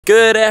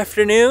Good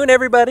afternoon,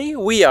 everybody.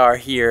 We are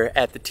here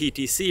at the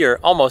TTC, or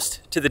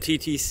almost to the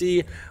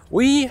TTC.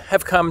 We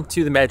have come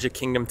to the Magic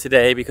Kingdom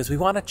today because we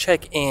want to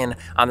check in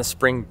on the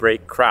spring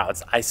break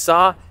crowds. I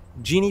saw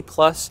Genie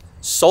Plus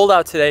sold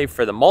out today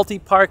for the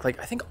multi-park. I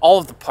think all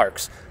of the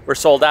parks were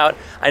sold out.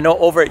 I know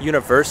over at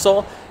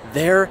Universal,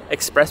 their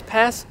Express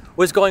Pass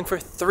was going for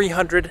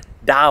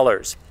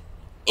 $300.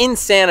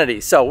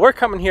 Insanity. So we're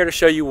coming here to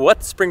show you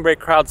what spring break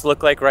crowds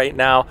look like right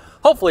now,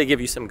 hopefully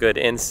give you some good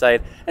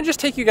insight, and just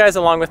take you guys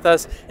along with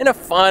us in a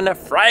fun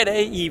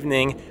Friday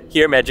evening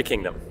here at Magic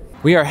Kingdom.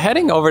 We are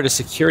heading over to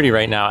security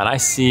right now, and I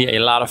see a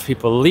lot of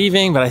people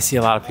leaving, but I see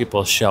a lot of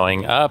people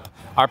showing up.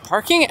 Our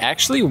parking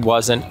actually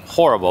wasn't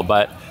horrible,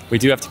 but we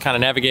do have to kind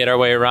of navigate our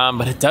way around,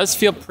 but it does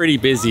feel pretty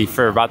busy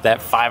for about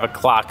that 5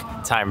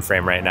 o'clock time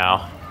frame right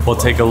now. We'll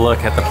take a look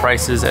at the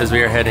prices as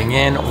we are heading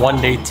in.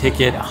 One-day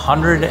ticket,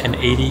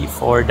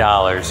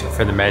 $184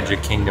 for the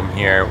Magic Kingdom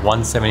here,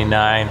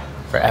 $179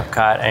 for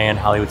Epcot and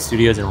Hollywood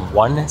Studios, and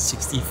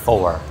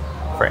 $164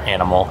 for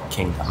Animal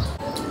Kingdom.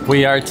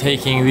 We are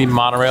taking the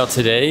monorail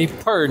today,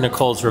 per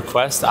Nicole's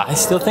request. I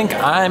still think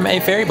I'm a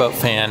ferry boat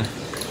fan.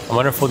 I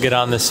wonder if we'll get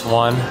on this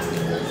one.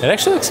 It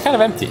actually looks kind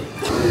of empty.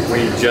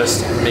 We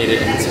just made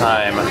it in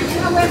time.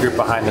 The group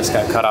behind us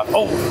got cut off.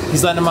 Oh,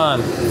 he's letting them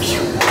on.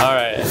 All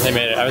right, they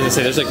made it. I was gonna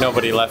say, there's like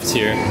nobody left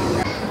here.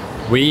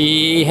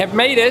 We have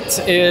made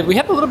it. We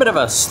had a little bit of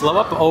a slow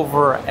up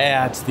over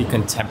at the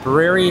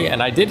Contemporary,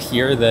 and I did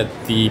hear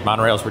that the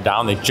monorails were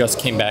down. They just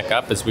came back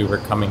up as we were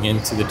coming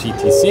into the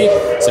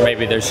TTC, so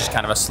maybe there's just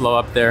kind of a slow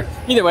up there.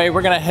 Either way,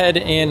 we're gonna head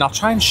in. I'll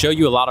try and show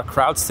you a lot of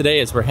crowds today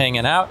as we're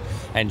hanging out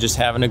and just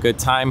having a good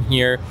time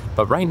here.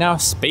 But right now,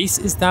 Space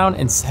is down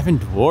and Seven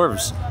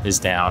Dwarfs is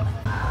down.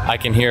 I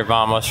can hear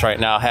Vamos right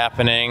now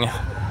happening.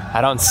 I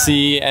don't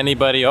see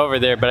anybody over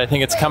there, but I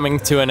think it's coming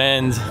to an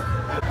end.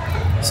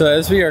 So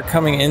as we are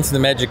coming into the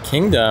Magic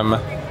Kingdom,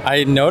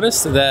 I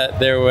noticed that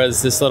there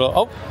was this little,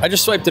 oh, I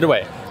just swiped it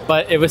away.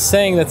 But it was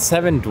saying that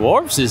Seven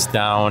Dwarfs is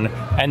down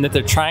and that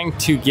they're trying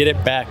to get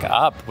it back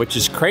up, which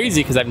is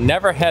crazy because I've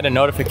never had a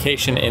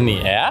notification in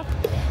the app.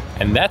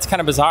 And that's kind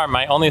of bizarre.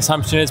 My only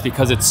assumption is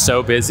because it's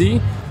so busy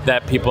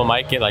that people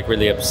might get like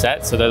really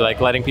upset. So they're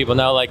like letting people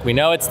know, like, we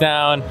know it's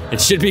down,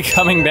 it should be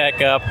coming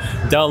back up,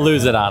 don't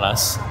lose it on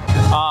us.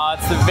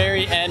 It's the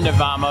very end of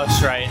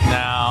Vamos right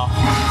now.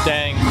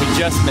 Dang, we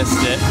just missed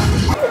it.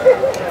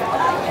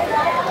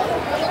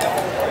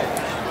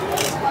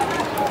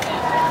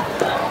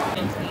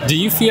 Do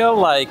you feel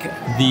like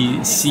the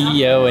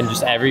CEO and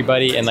just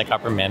everybody in like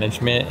upper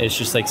management is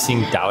just like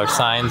seeing dollar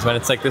signs when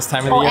it's like this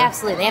time of the year? Oh,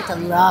 absolutely. They have to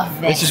love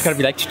this. It's just gotta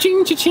be like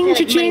cha-ching, cha-ching,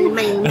 cha-ching.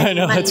 I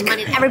know, money,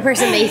 money. Every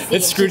person they see,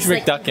 it's Scrooge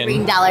McDuck, like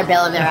green dollar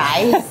bill in their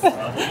eyes.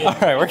 All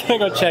right, we're gonna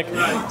go check,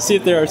 see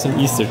if there are some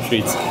Easter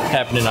treats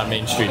happening on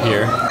Main Street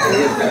here.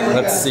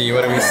 Let's see,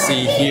 what do we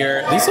see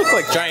here? These look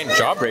like giant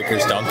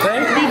jawbreakers, don't they?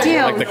 They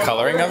do. Like the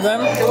coloring of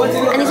them?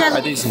 And these are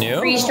these new?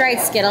 Freeze-dried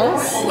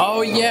Skittles.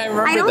 Oh yeah, I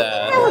remember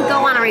that. I don't think I would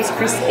go on a Rice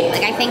Krispie.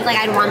 Like I think like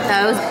I'd want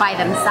those by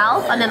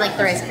themselves, and then like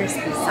the Rice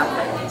Krispies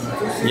separate.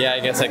 Yeah, I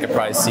guess I could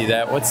probably see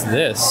that. What's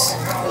this?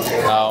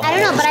 Oh, I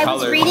don't know, but I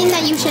was reading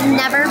that you should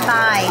never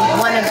buy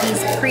one of these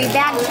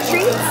pre-bagged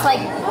treats. Like,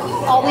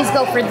 always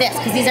go for this,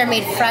 because these are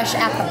made fresh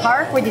at the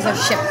park, where these are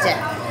shipped in.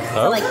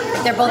 So like,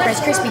 they're both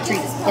Rice Krispie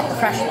treats. Get the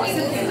fresh one.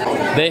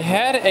 They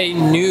had a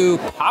new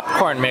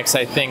popcorn mix,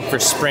 I think, for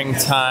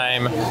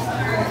springtime.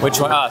 Which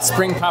one?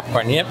 Spring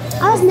popcorn, yep.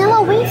 Oh, it's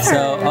vanilla wafers.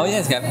 So, oh yeah,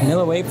 it's got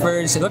vanilla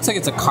wafers. It looks like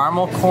it's a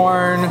caramel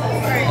corn,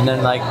 and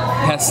then like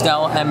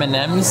pastel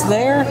M&Ms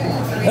there.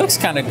 It looks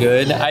kind of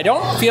good. I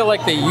don't feel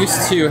like they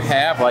used to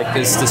have like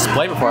this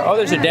display before. Oh,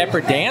 there's a Dapper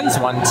Dan's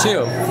one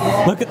too.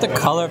 Look at the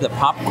color of the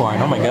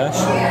popcorn. Oh my gosh.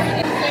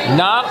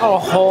 Not a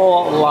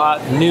whole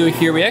lot new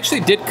here. We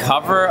actually did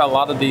cover a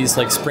lot of these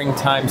like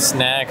springtime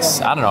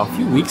snacks, I don't know, a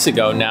few weeks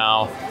ago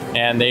now.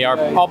 And they are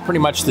all pretty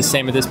much the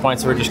same at this point,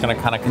 so we're just gonna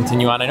kind of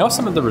continue on. I know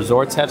some of the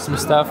resorts have some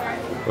stuff,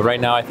 but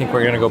right now I think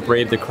we're gonna go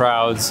brave the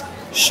crowds,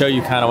 show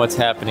you kind of what's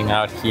happening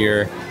out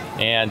here.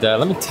 And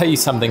let me tell you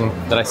something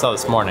that I saw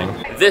this morning.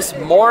 This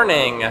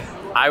morning,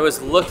 I was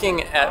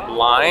looking at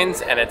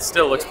lines, and it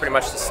still looks pretty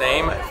much the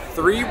same.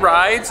 4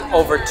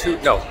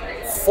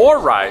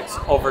 rides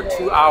over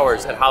 2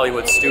 hours at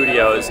Hollywood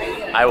Studios.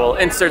 I will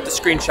insert the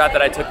screenshot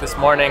that I took this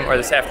morning or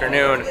this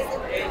afternoon.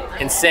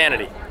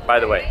 Insanity, by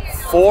the way.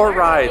 4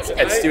 rides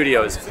at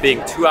Studios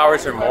being 2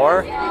 hours or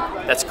more,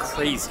 that's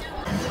crazy.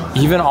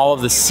 Even all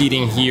of the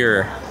seating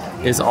here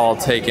is all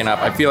taken up.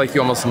 I feel like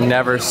you almost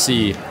never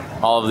see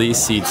all of these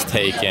seats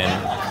taken.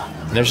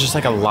 And there's just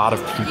like a lot of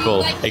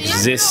people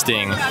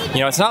existing. You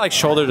know, it's not like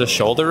shoulder to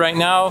shoulder right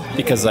now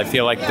because I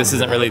feel like this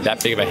isn't really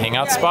that big of a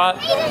hangout spot,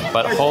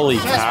 but holy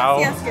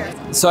cow.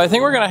 So I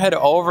think we're gonna head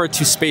over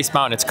to Space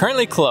Mountain. It's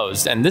currently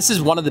closed, and this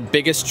is one of the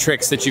biggest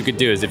tricks that you could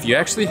do is if you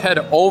actually head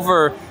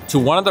over to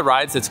one of the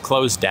rides that's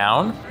closed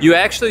down, you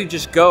actually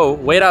just go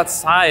wait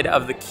outside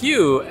of the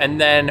queue, and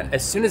then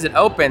as soon as it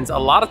opens, a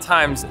lot of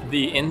times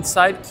the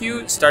inside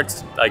queue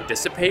starts to like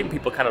dissipate and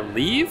people kind of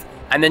leave.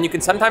 And then you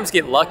can sometimes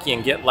get lucky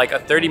and get like a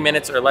 30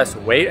 minutes or less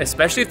wait,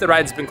 especially if the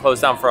ride's been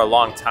closed down for a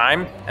long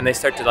time and they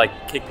start to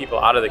like kick people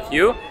out of the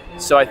queue.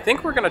 So I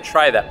think we're gonna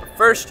try that. But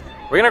first,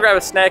 we're gonna grab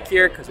a snack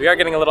here because we are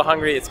getting a little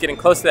hungry. It's getting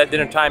close to that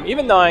dinner time,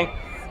 even though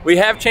we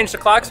have changed the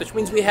clocks, which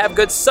means we have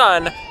good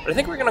sun. But I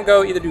think we're gonna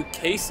go either do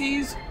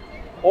Casey's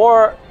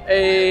or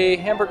a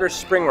hamburger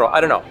spring roll.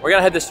 I don't know. We're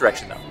gonna head this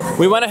direction though.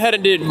 We went ahead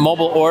and did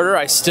mobile order.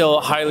 I still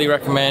highly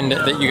recommend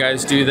that you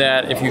guys do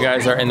that if you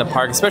guys are in the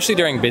park, especially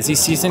during busy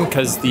season,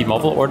 because the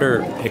mobile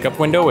order pickup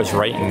window is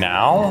right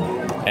now.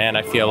 And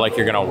I feel like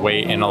you're gonna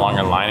wait in a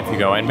longer line if you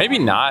go in. Maybe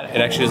not, it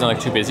actually doesn't look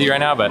too busy right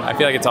now, but I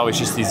feel like it's always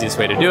just the easiest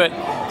way to do it.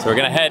 So we're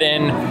gonna head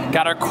in,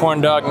 got our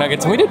corn dog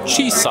nuggets, and we did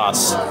cheese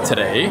sauce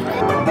today.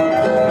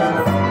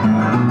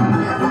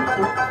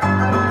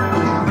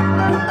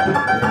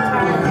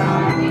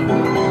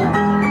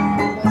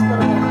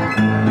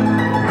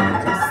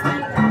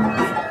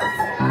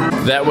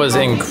 That was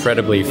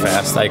incredibly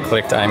fast. I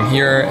clicked I'm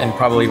here and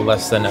probably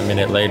less than a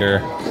minute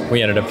later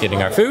we ended up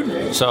getting our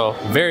food. So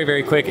very,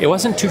 very quick. It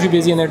wasn't too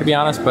busy in there to be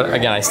honest, but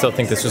again, I still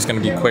think this was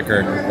gonna be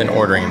quicker than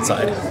ordering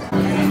inside.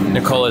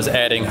 Nicole is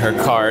adding her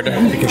card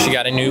because she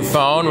got a new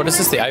phone. What is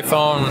this, the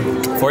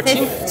iPhone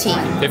 14?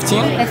 15.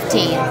 15?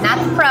 15.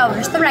 Not the Pro,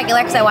 just the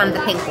regular because I wanted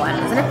the pink one.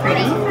 Isn't it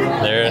pretty?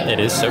 There, it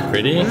is so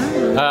pretty.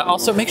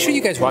 Also, make sure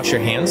you guys wash your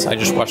hands. I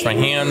just wash my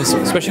hands,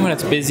 especially when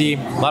it's busy.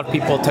 A lot of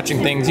people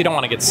touching things. You don't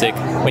want to get sick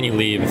when you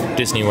leave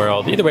Disney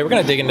World. Either way, we're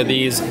going to dig into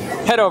these,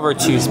 head over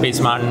to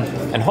Space Mountain,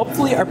 and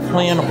hopefully our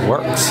plan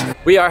works.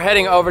 We are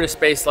heading over to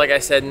Space, like I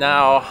said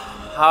now.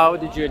 How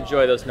did you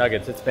enjoy those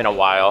nuggets? It's been a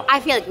while. I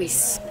feel like we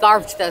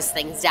scarfed those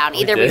things down.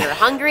 Either we were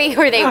hungry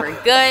or they were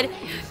good.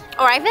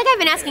 Or I feel like I've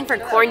been asking for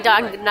corn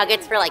dog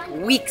nuggets for like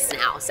weeks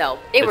now, so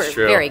they were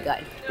very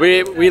good.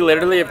 We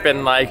literally have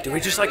been like, do we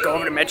just like go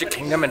over to Magic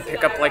Kingdom and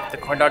pick up like the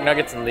corn dog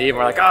nuggets and leave? And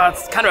we're like, oh,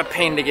 it's kind of a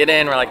pain to get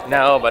in. We're like,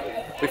 no,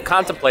 but we've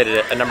contemplated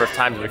it a number of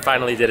times. We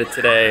finally did it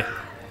today.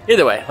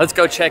 Either way, let's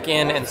go check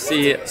in and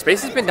see.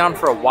 Space has been down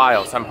for a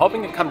while, so I'm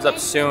hoping it comes up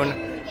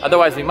soon.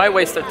 Otherwise, we might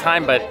waste our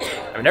time, but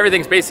I mean,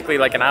 everything's basically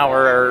like an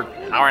hour or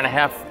hour and a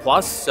half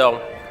plus,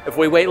 so if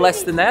we wait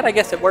less than that, I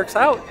guess it works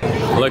out.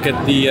 Look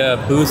at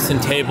the booths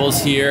and tables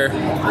here,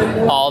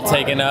 all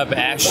taken up.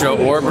 Astro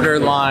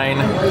Orbiter line,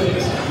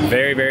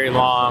 very, very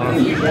long.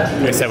 Like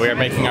I said, we are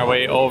making our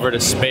way over to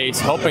Space,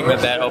 hoping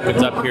that that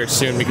opens up here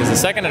soon, because the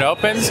second it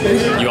opens,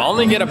 you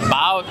only get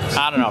about,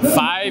 I don't know,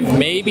 5,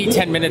 maybe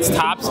 10 minutes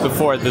tops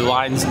before the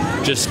lines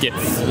just get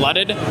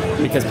flooded,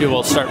 because people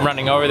will start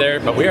running over there,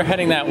 but we are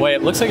heading that way.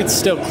 It looks like it's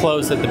still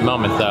closed at the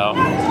moment, though.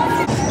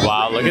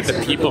 Wow, look at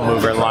the people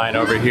mover line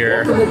over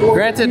here.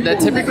 Granted,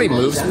 that typically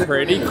moves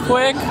pretty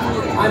quick,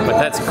 but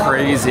that's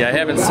crazy. I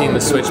haven't seen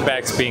the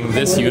switchbacks being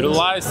this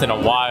utilized in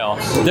a while.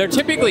 There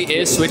typically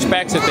is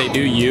switchbacks that they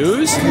do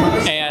use,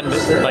 and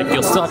like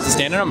you'll still have to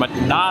stand in them, but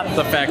not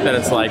the fact that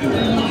it's like,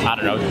 I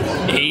don't know,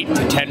 8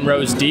 to 10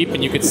 rows deep,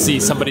 and you could see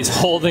somebody's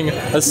holding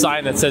a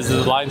sign that says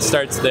the line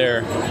starts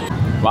there.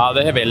 Wow,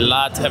 they have a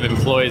lot of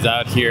employees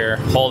out here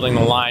holding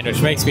the line,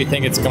 which makes me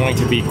think it's going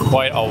to be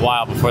quite a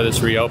while before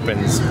this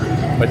reopens.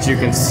 But you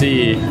can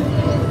see,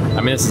 I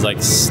mean, this is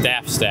like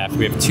staff.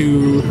 We have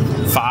 2,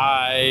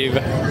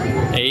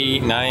 5,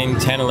 8, 9,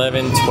 10,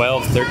 11,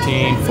 12,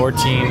 13,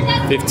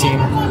 14, 15.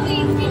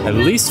 At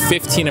least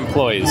 15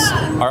 employees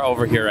are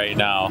over here right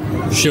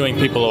now, shooing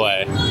people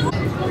away.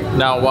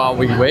 Now, while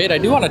we wait, I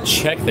do want to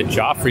check the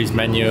Joffrey's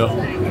menu.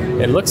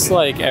 It looks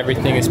like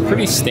everything is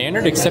pretty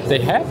standard, except they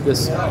have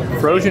this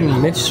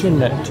frozen mission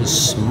to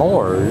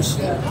s'mores.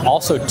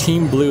 Also,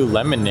 Team Blue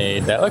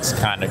lemonade. That looks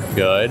kind of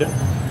good.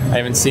 I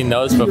haven't seen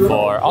those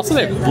before. Also,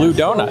 they have blue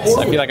donuts.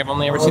 I feel like I've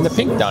only ever seen the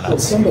pink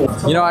donuts.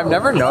 You know, I've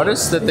never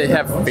noticed that they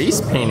have face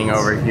painting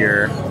over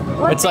here.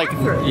 It's like,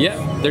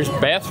 yeah, there's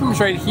bathrooms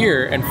right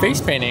here and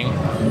face painting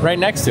right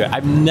next to it.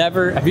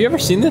 Have you ever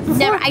seen this before?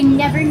 Never, I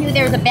never knew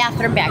there was a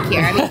bathroom back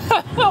here. I mean,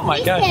 oh my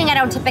god. Face painting I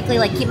don't typically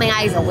like keep my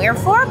eyes aware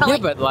for, but, yeah,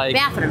 like, but like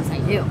bathrooms I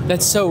do.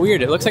 That's so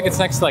weird. It looks like it's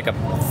next to like a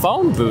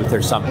phone booth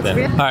or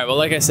something. All right, well,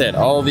 like I said,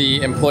 all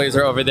the employees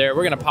are over there.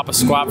 We're gonna pop a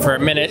squat for a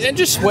minute and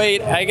just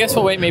wait. I guess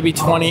we'll wait maybe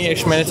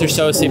 20-ish minutes or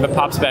so, see if it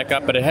pops back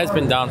up, but it has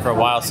been down for a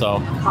while, so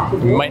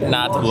we might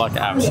not luck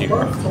out here.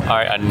 All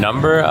right, a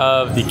number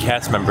of the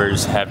cast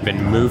members have been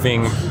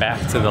moving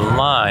back to the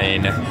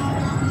line.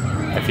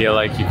 I feel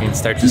like you can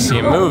start to see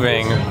them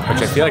moving,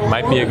 which I feel like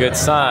might be a good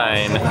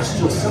sign.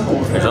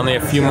 There's only a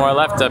few more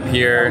left up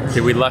here.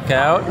 Did we luck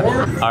out?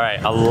 All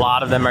right, a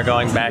lot of them are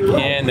going back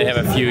in. They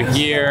have a few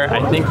here.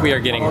 I think we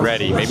are getting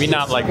ready. Maybe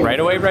not like right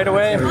away,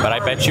 but I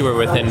bet you we're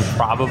within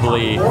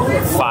probably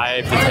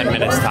 5 to 10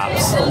 minutes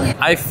tops.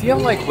 I feel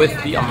like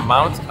with the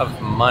amount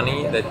of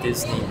money that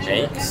Disney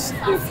makes,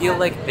 I feel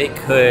like they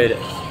could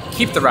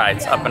keep the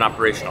rides up and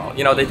operational.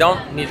 You know, they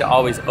don't need to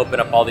always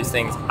open up all these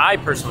things. I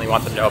personally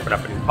want them to open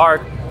up a new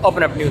park,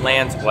 open up new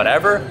lands,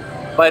 whatever.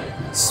 But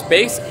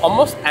Space,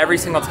 almost every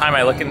single time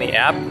I look in the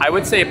app, I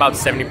would say about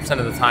 70%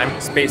 of the time,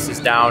 Space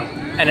is down,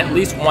 and at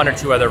least 1 or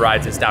 2 other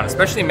rides is down,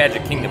 especially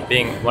Magic Kingdom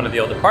being one of the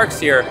older parks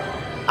here.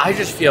 I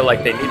just feel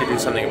like they need to do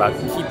something about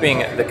keeping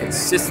the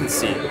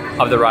consistency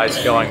of the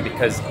rides going,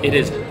 because it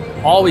is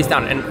always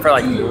down, and for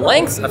like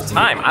lengths of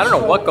time. I don't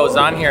know what goes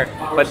on here,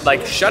 but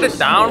like shut it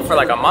down for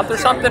like a month or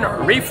something,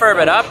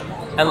 refurb it up,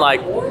 and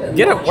like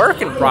get it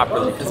working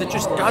properly, because it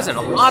just doesn't.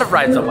 A lot of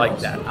rides are like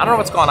that. I don't know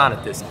what's going on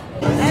at Disney.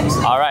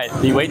 All right,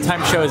 the wait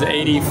time shows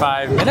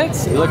 85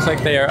 minutes. It looks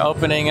like they are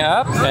opening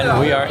up and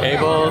we are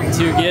able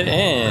to get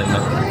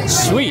in.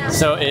 Sweet,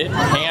 so it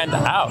panned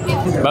out.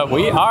 But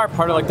we are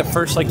part of like the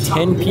first like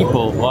 10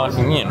 people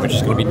walking in, which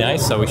is gonna be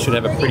nice, so we should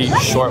have a pretty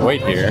short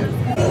wait here.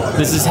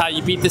 This is how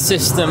you beat the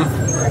system.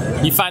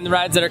 You find the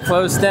rides that are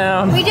closed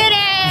down. We did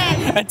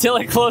it! Until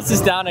it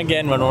closes down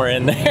again when we're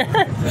in there.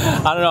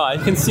 I don't know, I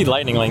can see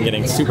Lightning Lane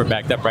getting super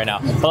backed up right now.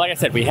 But like I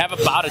said, we have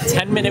about a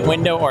 10-minute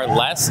window or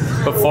less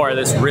before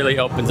this really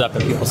opens up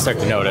and people start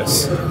to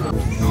notice.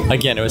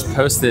 Again, it was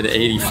posted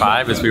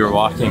 85 as we were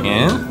walking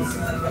in,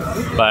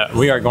 but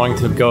we are going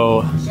to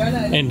go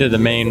into the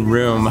main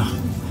room.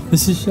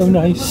 This is so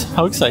nice,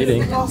 how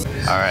exciting. All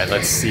right,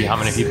 let's see how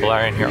many people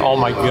are in here. Oh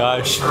my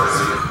gosh,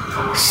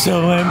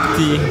 so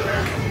empty.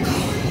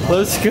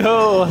 Let's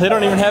go. They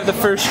don't even have the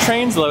first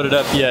trains loaded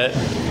up yet.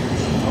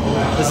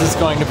 This is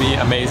going to be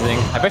amazing.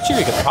 I bet you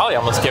we could probably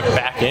almost get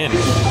back in.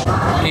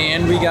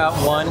 And we got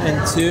 1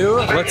 and 2.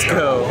 Let's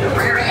go.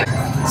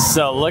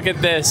 So look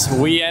at this.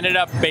 We ended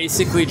up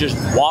basically just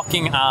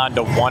walking on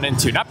to 1 and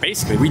 2. Not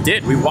basically, we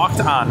did. We walked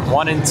on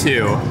 1 and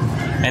 2.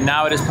 And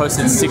now it is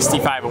posted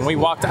 65. When we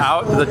walked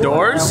out the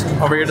doors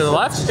over here to the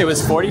left, it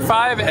was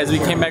 45. As we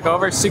came back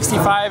over,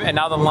 65, and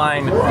now the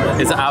line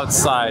is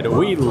outside.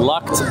 We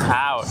lucked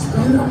out.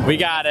 We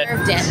got it.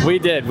 We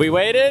did. We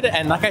waited,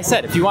 and like I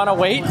said, if you want to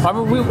wait, what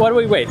do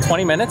we wait?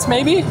 20 minutes,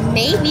 maybe?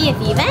 Maybe,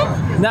 if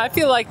even. No, I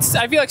feel like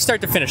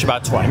start to finish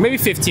about 20, maybe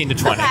 15 to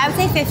 20. Okay, I would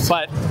say 15.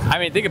 But I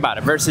mean, think about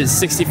it, versus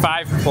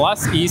 65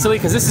 plus easily,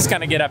 because this is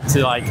going to get up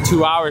to like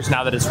 2 hours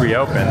now that it's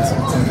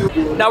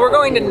reopened. Now we're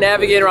going to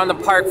navigate around the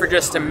park for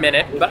just a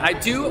minute, but I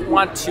do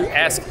want to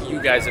ask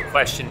you guys a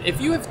question. If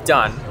you have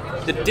done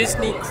the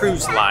Disney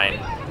Cruise Line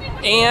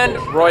and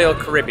Royal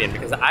Caribbean,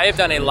 because I have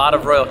done a lot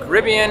of Royal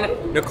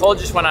Caribbean. Nicole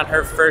just went on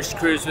her first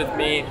cruise with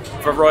me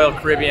for Royal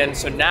Caribbean,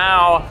 so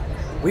now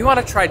we want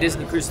to try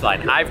Disney Cruise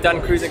Line. I've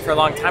done cruising for a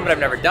long time, but I've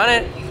never done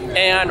it.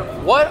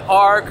 And what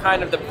are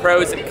kind of the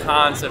pros and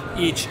cons of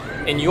each,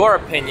 in your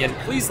opinion?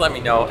 Please let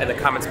me know in the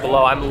comments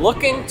below. I'm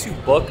looking to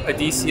book a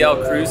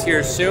DCL cruise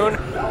here soon,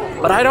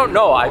 but I don't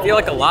know. I feel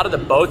like a lot of the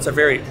boats are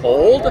very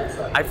old.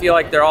 I feel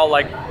like they're all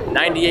like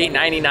 98,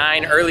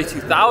 99, early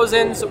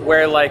 2000s,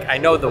 where like I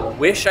know the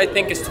Wish, I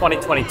think, is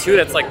 2022.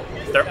 That's like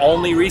their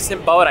only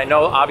recent boat. I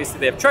know obviously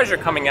they have Treasure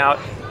coming out,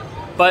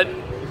 but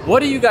what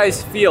do you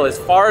guys feel as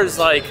far as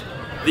like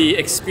the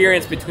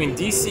experience between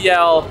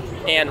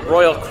DCL and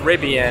Royal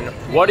Caribbean?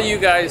 What do you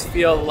guys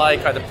feel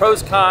like are the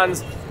pros,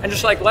 cons? And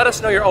just like let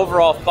us know your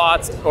overall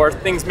thoughts or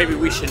things maybe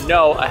we should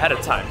know ahead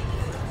of time.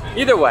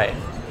 Either way,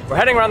 we're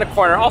heading around the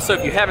corner. Also,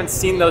 if you haven't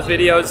seen those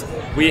videos,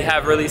 we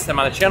have released them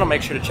on the channel.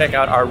 Make sure to check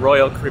out our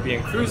Royal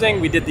Caribbean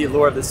cruising. We did the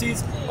Allure of the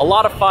Seas, a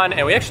lot of fun,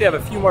 and we actually have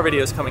a few more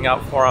videos coming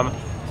out for them.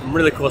 Some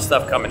really cool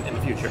stuff coming in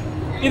the future.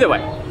 Either way,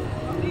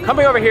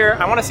 coming over here,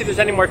 I want to see if there's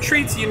any more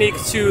treats unique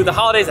to the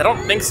holidays. I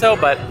don't think so,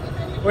 but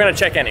we're gonna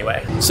check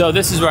anyway. So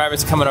this is where I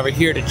was coming over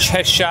here to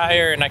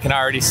Cheshire, and I can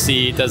already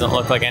see it doesn't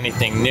look like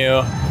anything new.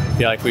 I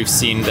feel like we've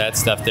seen that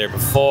stuff there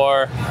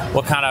before.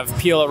 We'll kind of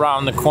peel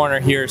around the corner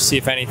here, see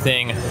if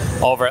anything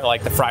over at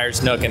like the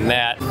Friar's Nook and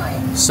that.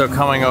 So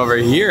coming over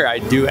here, I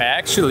do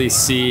actually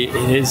see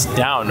it is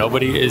down.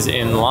 Nobody is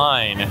in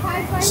line.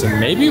 So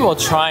maybe we'll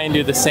try and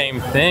do the same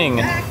thing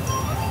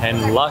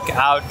and luck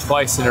out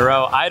twice in a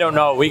row. I don't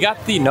know. We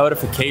got the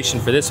notification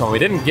for this one. We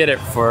didn't get it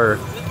for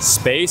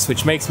Space,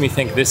 which makes me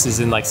think this is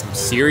in like some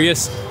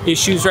serious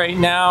issues right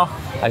now.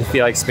 I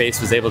feel like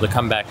Space was able to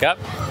come back up.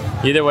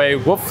 Either way,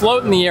 we'll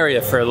float in the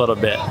area for a little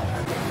bit.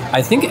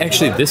 I think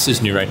actually this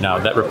is new right now,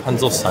 that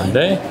Rapunzel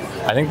Sundae.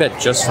 I think that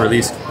just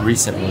released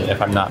recently,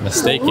 if I'm not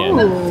mistaken.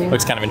 Ooh.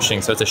 Looks kind of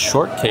interesting. So it's a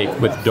shortcake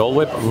with Dole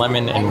Whip,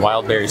 lemon, and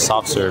wild berry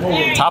soft serve,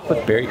 topped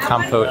with berry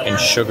compote and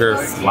sugar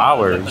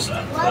flowers.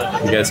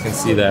 You guys can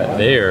see that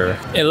there.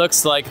 It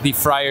looks like the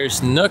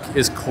Friar's Nook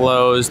is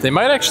closed. They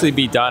might actually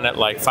be done at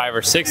like 5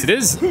 or 6. It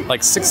is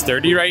like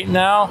 6:30 right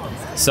now,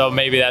 so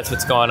maybe that's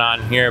what's going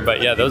on here.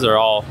 But yeah, those are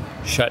all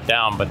shut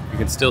down, but you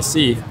can still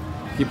see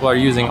people are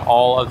using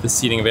all of the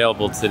seating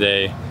available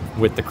today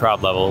with the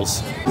crowd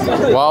levels.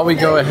 While we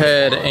go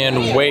ahead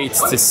and wait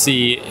to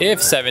see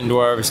if Seven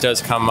Dwarfs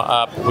does come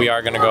up, we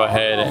are gonna go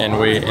ahead and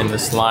wait in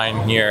this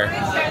line here.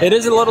 It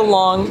is a little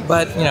long,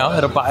 but you know,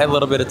 it'll buy a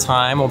little bit of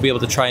time. We'll be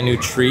able to try a new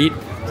treat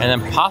and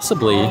then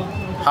possibly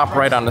hop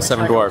right on the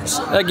Seven Dwarfs.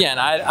 Again,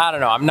 I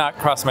don't know, I'm not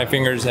crossing my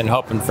fingers and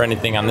hoping for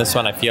anything on this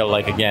one. I feel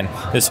like, again,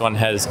 this one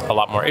has a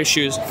lot more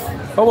issues,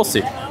 but we'll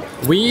see.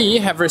 We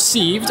have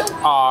received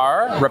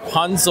our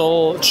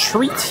Rapunzel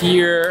treat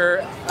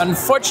here.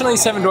 Unfortunately,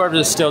 Seven Dwarfs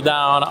is still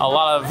down. A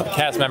lot of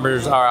cast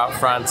members are out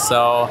front,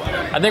 so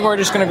I think we're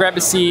just gonna grab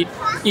a seat,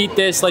 eat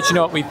this, let you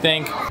know what we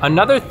think.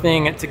 Another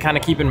thing to kind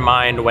of keep in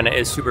mind when it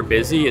is super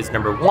busy is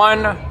number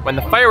one, when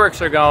the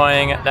fireworks are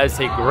going, that is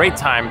a great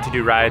time to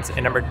do rides.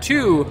 And number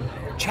two,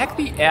 check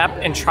the app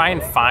and try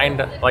and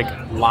find like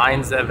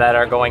lines that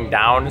are going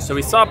down. So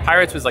we saw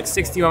Pirates was like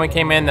 60 when we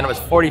came in, then it was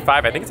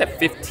 45. I think it's at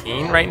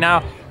 15 right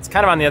now. It's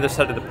kind of on the other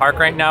side of the park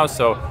right now,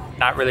 so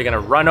not really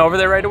gonna run over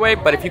there right away.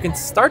 But if you can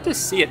start to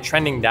see it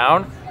trending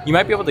down, you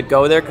might be able to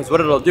go there, because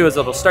what it'll do is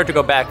it'll start to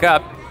go back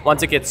up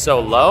once it gets so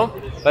low.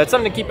 But it's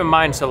something to keep in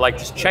mind, so like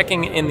just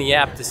checking in the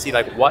app to see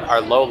like what are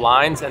low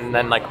lines and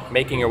then like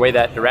making your way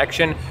that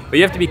direction. But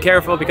you have to be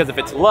careful, because if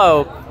it's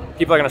low,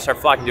 people are gonna start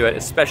flocking to it,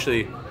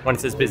 especially when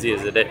it's as busy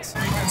as it is.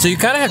 So you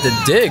kind of have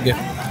to dig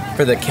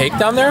for the cake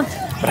down there,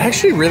 but I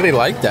actually really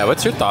like that.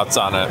 What's your thoughts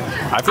on it?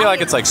 I feel like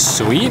it's like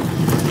sweet.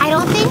 I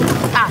don't think,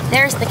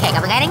 there's the cake.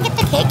 I'm like, I didn't get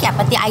the cake yet,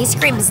 but the ice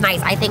cream is nice.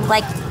 I think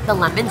like the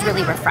lemon's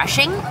really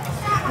refreshing,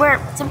 where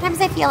sometimes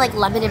I feel like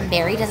lemon and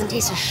berry doesn't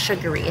taste as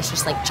sugary. It's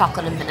just like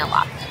chocolate and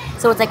vanilla.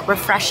 So it's like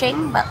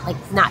refreshing, but like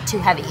not too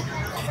heavy.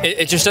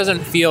 It just doesn't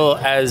feel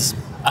as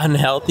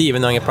unhealthy,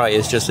 even though it probably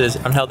is just as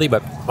unhealthy,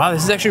 but wow,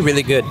 this is actually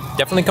really good.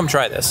 Definitely come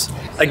try this.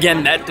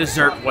 Again, that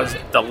dessert was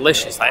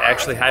delicious. I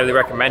actually highly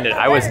recommend it.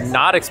 I was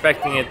not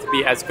expecting it to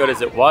be as good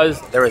as it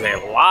was. There was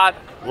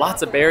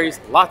lots of berries,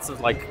 lots of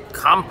like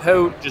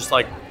compote, just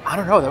like, I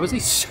don't know, that was a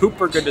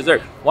super good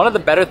dessert. One of the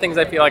better things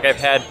I feel like I've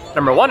had,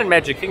 number one in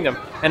Magic Kingdom,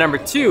 and number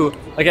two,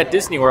 like at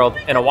Disney World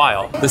in a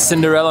while. The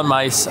Cinderella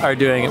mice are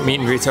doing meet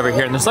and greets over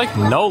here, and there's like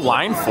no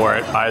line for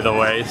it, by the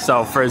way.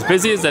 So for as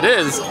busy as it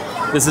is,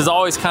 this is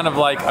always kind of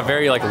like a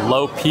very like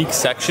low peak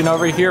section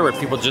over here where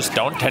people just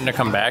don't tend to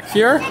come back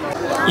here.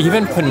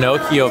 Even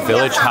Pinocchio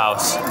Village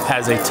House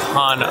has a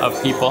ton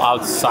of people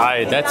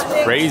outside. That's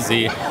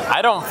crazy.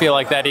 I don't feel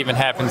like that even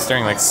happens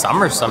during like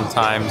summer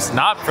sometimes.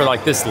 Not for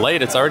like this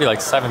late, it's already like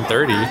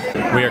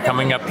 7:30. We are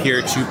coming up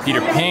here to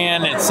Peter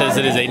Pan. It says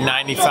it is a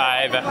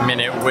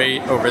 95-minute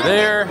wait over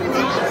there.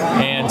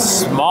 And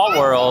Small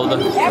World,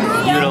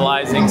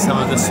 utilizing some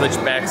of the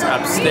switchbacks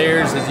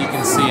upstairs, as you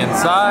can see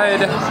inside.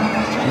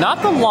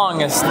 Not the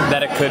longest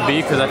that it could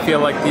be, because I feel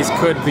like these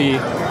could be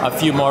a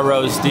few more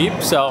rows deep,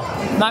 so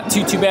not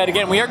too bad.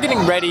 Again, we are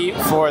getting ready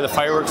for the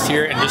fireworks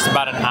here in just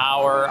about an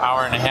hour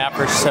and a half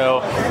or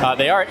so.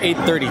 They are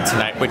 8:30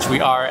 tonight, which we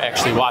are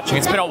actually watching.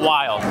 It's been a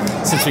while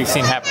since we've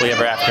seen Happily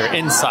Ever After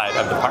inside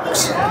of the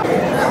parks.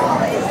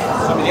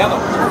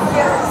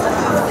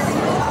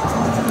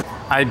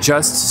 I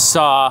just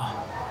saw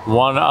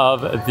one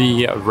of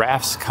the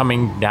rafts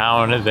coming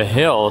down the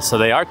hill, so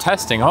they are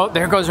testing. Oh,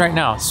 there it goes right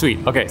now.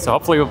 Sweet. Okay, so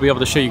hopefully we'll be able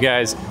to show you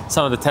guys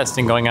some of the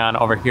testing going on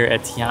over here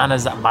at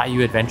Tiana's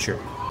Bayou Adventure.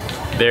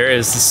 There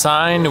is the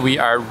sign. We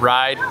are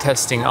ride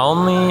testing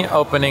only,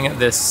 opening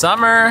this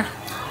summer.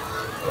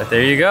 But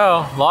there you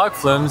go, log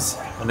flumes.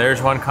 And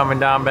there's one coming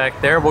down back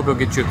there. We'll go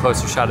get you a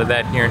closer shot of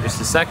that here in just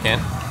a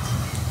second.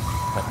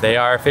 But they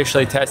are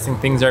officially testing,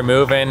 things are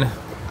moving.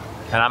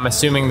 And I'm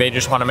assuming they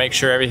just want to make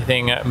sure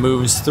everything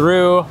moves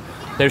through.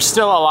 There's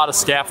still a lot of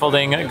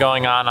scaffolding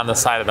going on the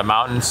side of the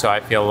mountain, so I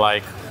feel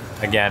like,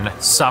 again,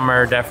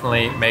 summer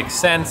definitely makes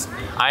sense.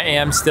 I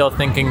am still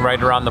thinking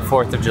right around the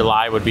 4th of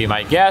July would be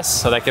my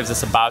guess, so that gives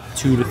us about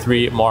 2 to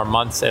 3 more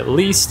months at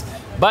least.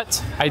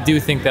 But I do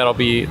think that'll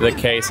be the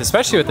case,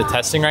 especially with the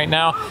testing right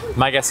now.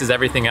 My guess is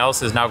everything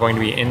else is now going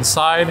to be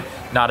inside,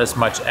 not as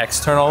much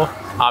external.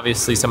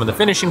 Obviously, some of the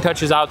finishing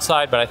touches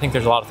outside, but I think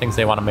there's a lot of things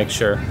they want to make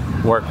sure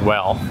work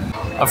well.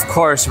 Of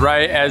course,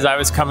 right as I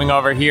was coming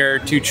over here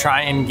to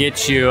try and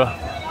get you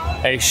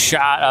a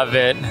shot of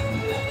it,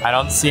 I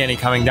don't see any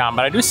coming down,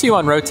 but I do see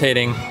one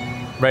rotating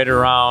right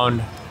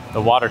around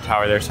the water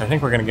tower there, so I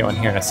think we're gonna get one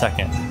here in a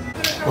second.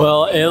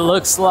 Well, it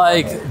looks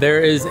like there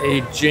is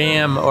a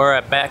jam or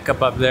a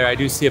backup up there. I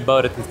do see a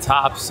boat at the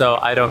top, so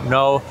I don't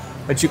know,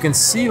 but you can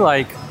see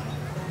like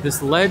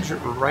this ledge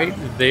right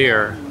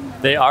there.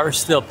 They are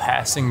still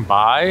passing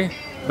by,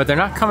 but they're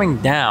not coming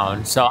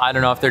down. So I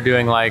don't know if they're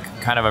doing like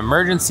kind of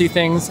emergency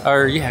things,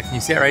 or yeah, can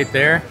you see it right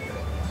there?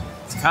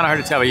 It's kind of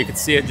hard to tell, but you can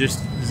see it just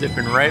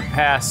zipping right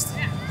past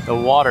the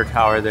water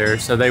tower there.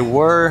 So they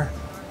were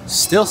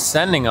still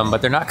sending them,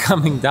 but they're not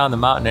coming down the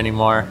mountain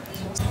anymore.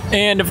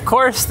 And of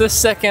course, the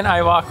second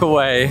I walk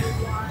away,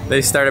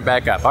 they started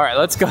back up. All right,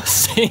 let's go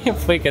see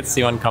if we can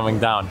see one coming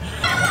down.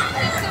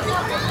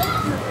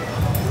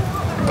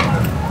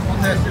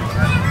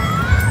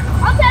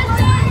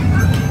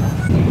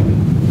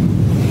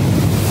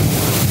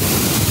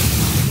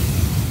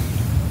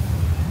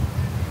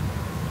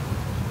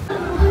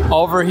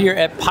 Over here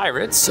at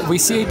Pirates, we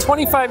see a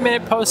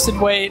 25-minute posted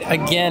wait.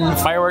 Again,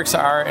 fireworks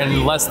are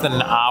in less than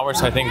an hour,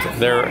 so I think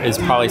there is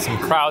probably some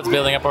crowds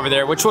building up over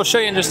there, which we'll show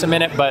you in just a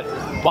minute. But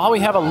while we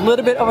have a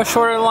little bit of a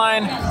shorter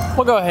line,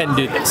 we'll go ahead and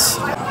do this.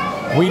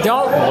 We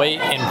don't wait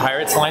in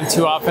Pirates line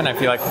too often. I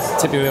feel like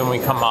typically when we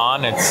come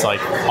on, it's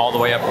like all the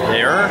way up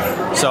there.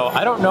 So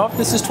I don't know if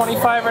this is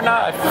 25 or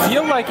not. I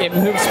feel like it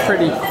moves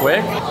pretty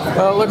quick.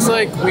 Well, it looks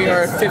like we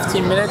are at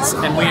 15 minutes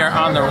and we are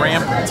on the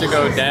ramp to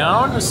go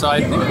down. So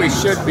I think we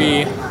should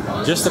be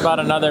just about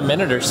another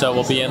minute or so.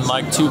 We'll be in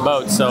like 2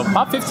 boats. So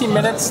about 15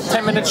 minutes,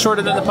 10 minutes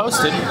shorter than the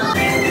posted.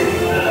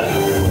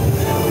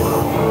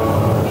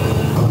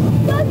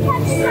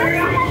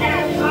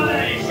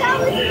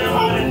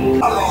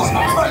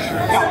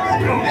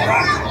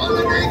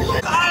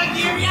 I'll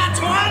give you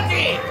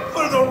 20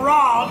 for the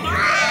rum.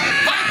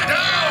 Pipe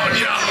down,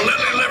 you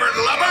lily-livered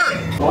lubber.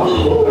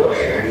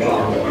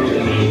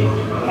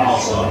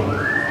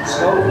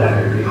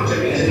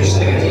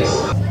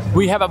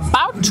 We have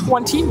about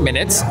 20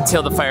 minutes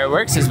till the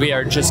fireworks as we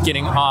are just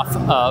getting off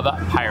of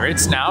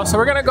Pirates now. So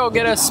we're gonna go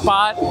get a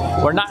spot.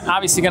 We're not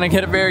obviously gonna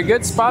get a very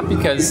good spot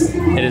because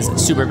it is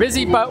super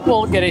busy, but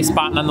we'll get a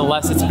spot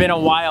nonetheless. It's been a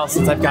while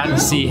since I've gotten to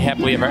see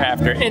Happily Ever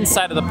After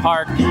inside of the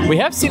park. We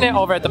have seen it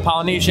over at the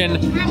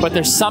Polynesian, but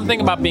there's something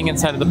about being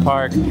inside of the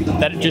park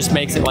that it just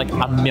makes it like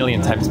a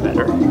million times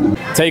better.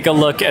 Take a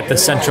look at the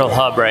central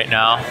hub right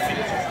now.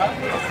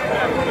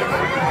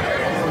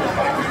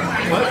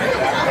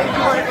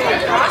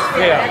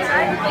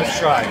 Yeah, let's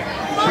try.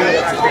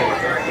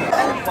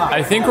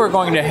 I think we're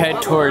going to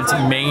head towards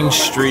Main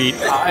Street.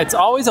 It's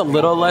always a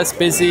little less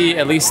busy,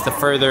 at least the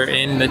further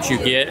in that you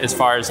get, as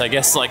far as I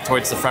guess like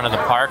towards the front of the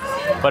park.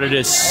 But it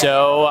is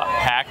so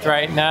packed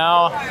right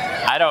now.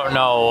 I don't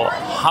know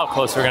how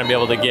close we're going to be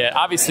able to get.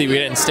 Obviously, we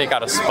didn't stake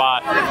out a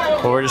spot,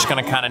 but we're just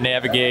going to kind of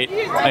navigate.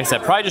 Like I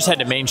said, probably just head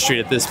to Main Street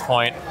at this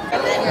point.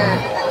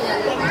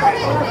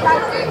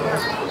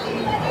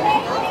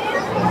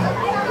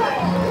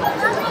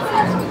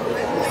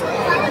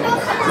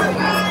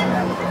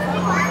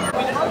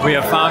 We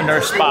have found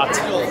our spot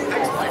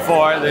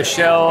for the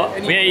show.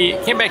 We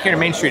came back here to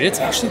Main Street. It's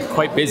actually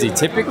quite busy.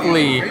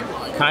 Typically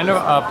kind of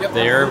up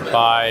there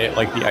by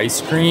like the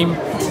ice cream.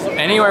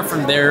 Anywhere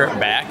from there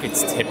back,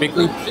 it's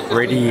typically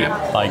pretty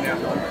like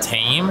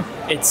tame.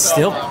 It's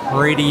still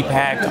pretty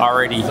packed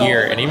already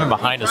here. And even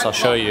behind us, I'll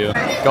show you.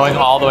 Going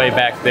all the way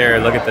back there,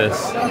 look at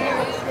this.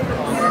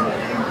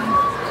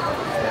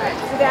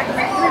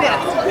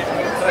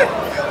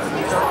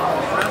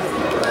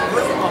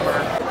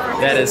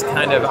 That is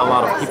kind of a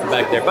lot of people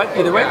back there. But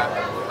either way,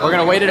 we're going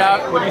to wait it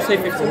out. What do you say,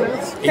 15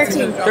 minutes?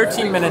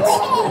 13 minutes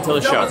until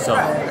the show. So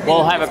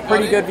we'll have a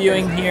pretty good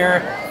viewing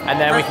here, and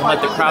then we can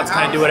let the crowds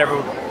kind of do whatever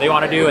they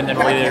want to do, and then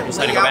we'll either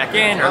decide to go back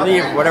in or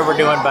leave, whatever we're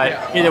doing.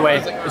 But either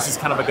way, this is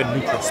kind of a good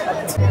neutral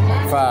spot.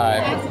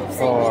 5,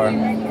 4,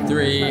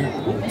 3,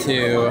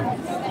 2,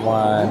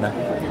 1.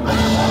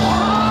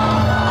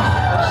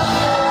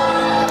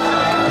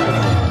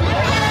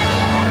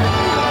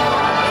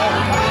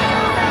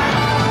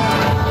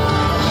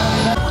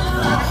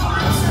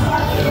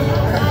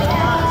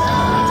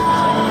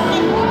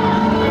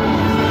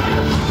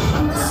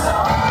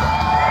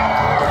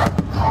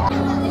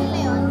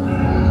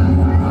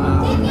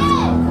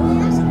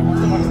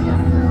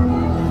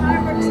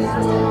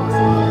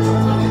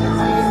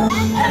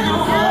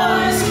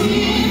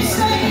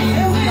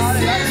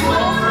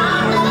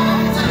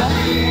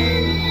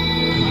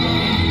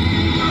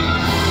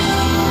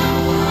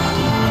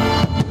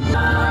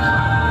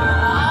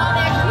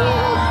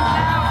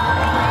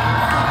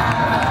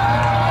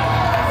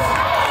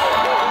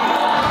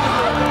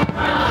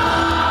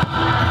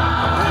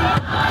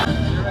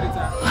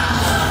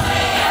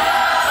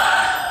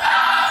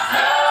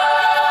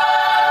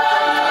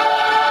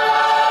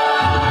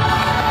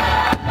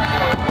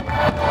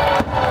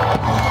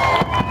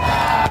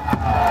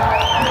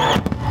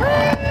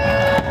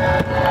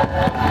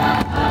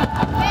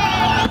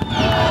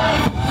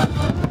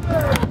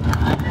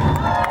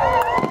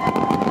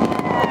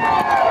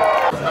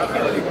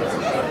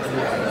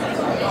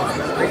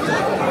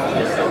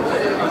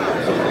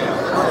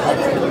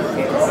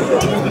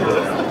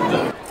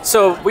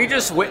 So we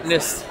just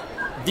witnessed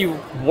the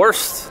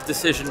worst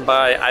decision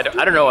by, I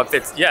don't know if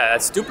it's, yeah, a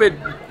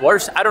stupid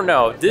worst, I don't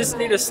know.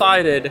 Disney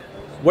decided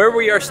where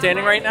we are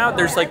standing right now,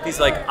 there's like these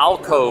like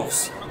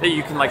alcoves that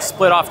you can like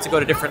split off to go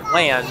to different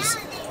lands.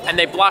 And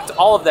they blocked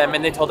all of them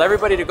and they told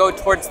everybody to go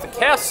towards the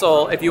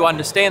castle if you wanted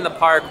to stay in the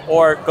park,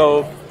 or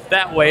go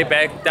that way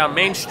back down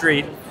Main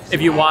Street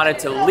if you wanted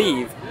to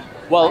leave.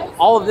 Well,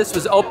 all of this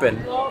was open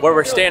where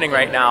we're standing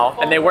right now,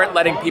 and they weren't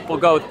letting people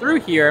go through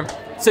here.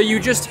 So you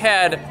just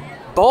had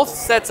both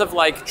sets of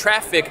like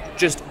traffic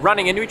just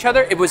running into each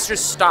other. It was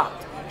just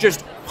stopped.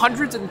 Just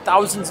hundreds and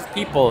thousands of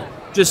people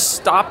just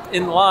stopped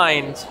in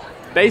lines,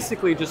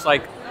 basically just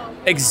like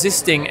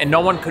existing, and no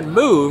one could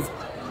move.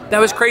 That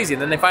was crazy.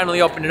 And then they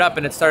finally opened it up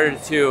and it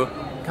started to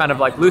kind of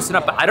like loosen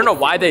up. But I don't know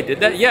why they did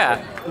that.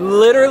 Yeah,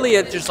 literally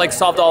it just like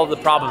solved all of the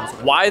problems.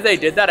 Why they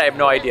did that, I have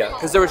no idea.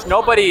 Because there was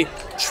nobody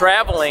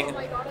traveling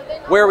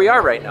where we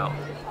are right now.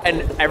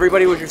 And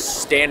everybody was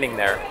just standing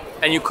there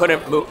and you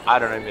couldn't move. I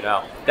don't even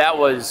know. That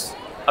was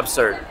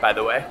absurd, by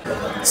the way.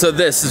 So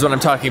this is what I'm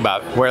talking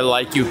about, where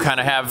like you kind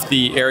of have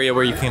the area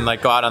where you can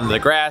like go out on the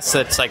grass.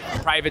 That's like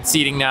private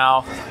seating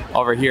now.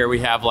 Over here we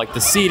have like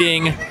the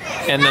seating,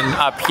 and then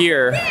up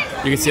here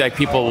you can see like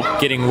people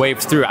getting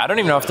waved through. I don't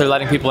even know if they're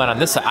letting people in on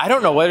this side. I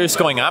don't know what is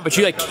going on, but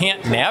you like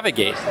can't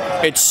navigate.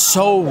 It's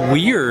so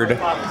weird.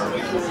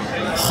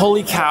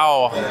 Holy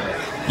cow.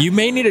 You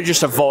may need to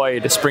just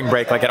avoid spring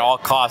break like at all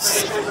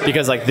costs,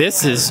 because like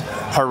this is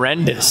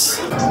horrendous.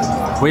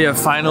 We have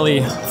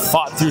finally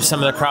fought through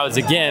some of the crowds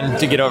again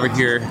to get over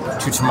here to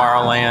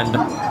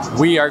Tomorrowland.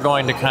 We are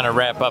going to kind of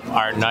wrap up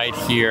our night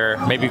here,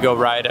 maybe go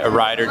ride a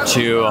ride or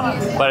two.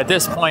 But at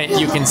this point,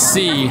 you can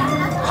see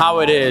how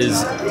it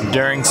is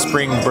during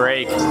spring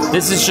break.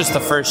 This is just the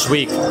first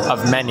week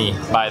of many,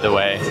 by the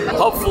way.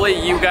 Hopefully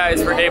you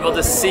guys were able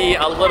to see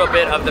a little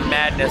bit of the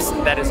madness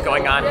that is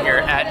going on here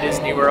at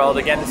Disney World.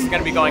 Again, this is going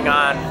to be going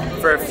on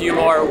for a few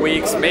more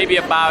weeks, maybe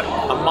about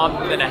a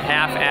month and a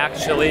half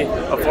actually,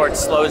 before it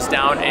slows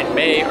down in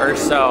May or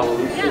so.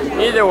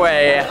 Either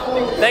way,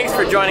 thanks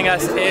for joining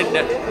us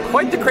in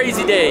quite the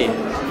crazy day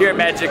here at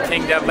Magic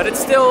Kingdom, but it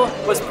still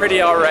was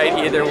pretty alright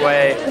either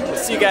way. We'll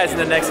see you guys in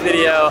the next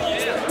video.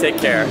 Take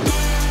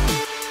care.